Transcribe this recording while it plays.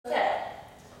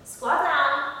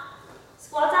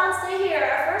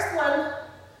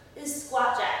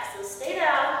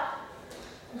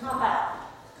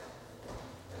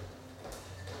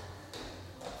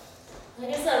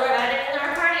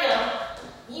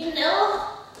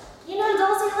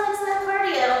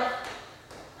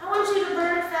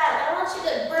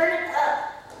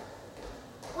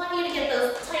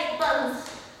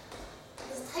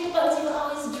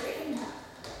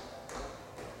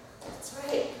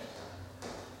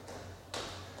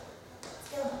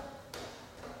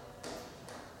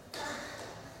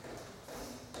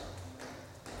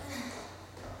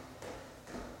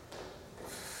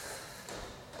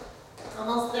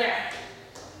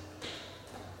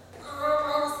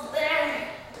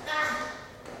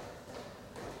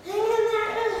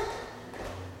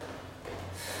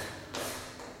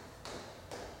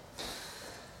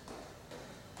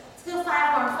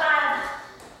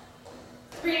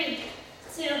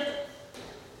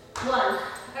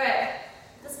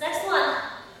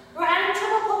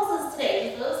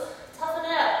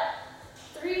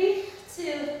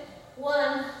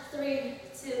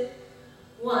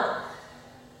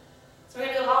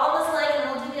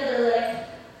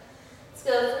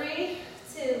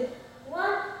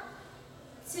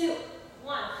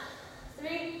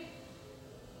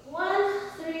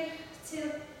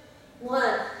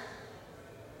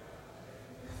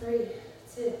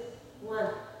1.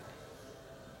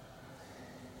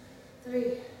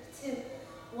 3, 2,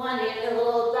 1. You need a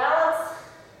little balance.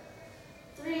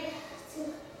 3,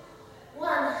 2,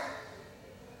 1.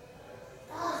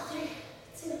 Oh, 3,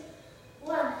 2,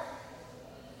 1.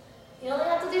 You only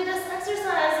have to do this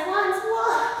exercise once.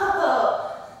 Whoa!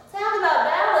 Talk about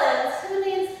balance. Who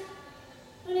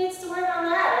needs to work on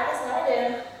that? I guess I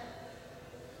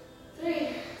do. 3,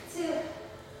 2,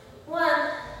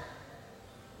 1.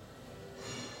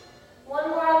 One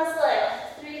more on this leg.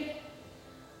 3,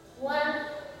 1.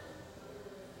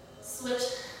 Switch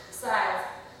sides.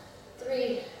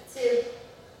 3, 2,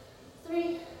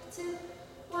 3, 2,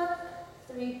 1.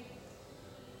 3,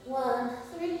 1.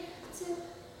 3, 2,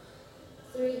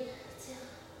 3, 2,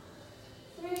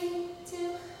 3,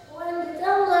 2, 1. Get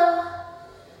down low.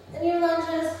 In your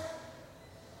lunges.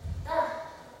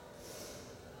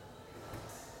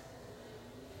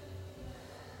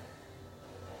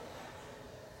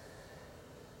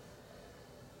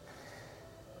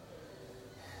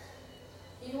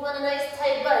 You want a nice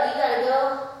tight butt, you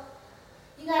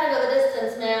gotta go the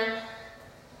distance, man.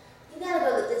 You gotta go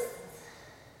the distance.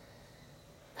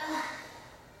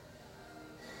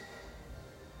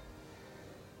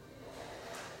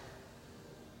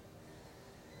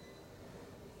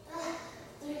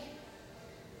 3,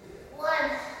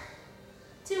 1.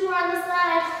 2 more on the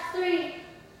side. 3,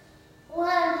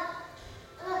 1.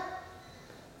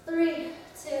 3,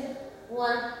 2,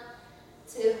 1,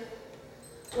 2,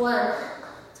 1.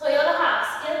 Toyota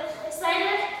hops. Get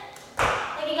excited?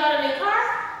 Like you got a new car?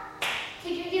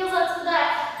 Kick your heels up to the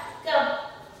back. Go.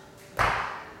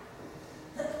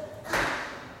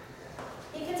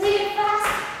 You can take it fast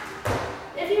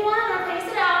if you want, or pace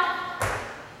it out.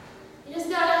 You just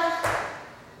gotta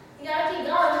keep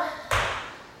going.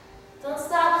 Don't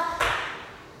stop.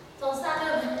 Don't stop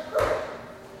moving.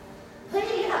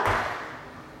 Yeah.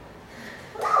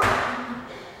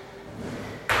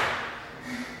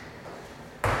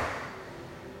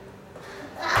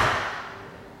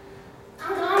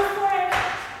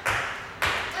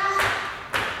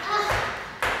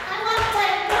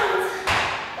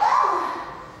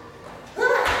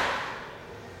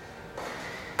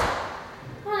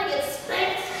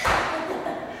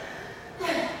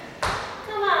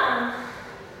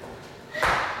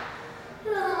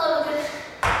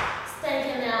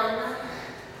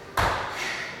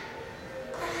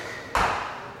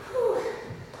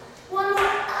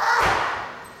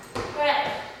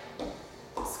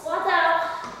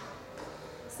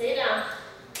 Stay down.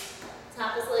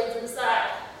 Tap this leg to the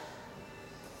side.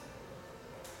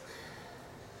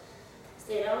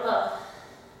 Stay down low.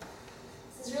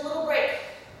 This is your little break.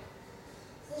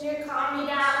 This is your calm me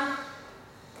down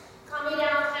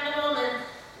kind of moment.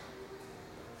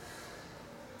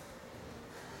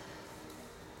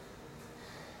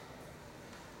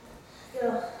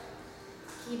 Go.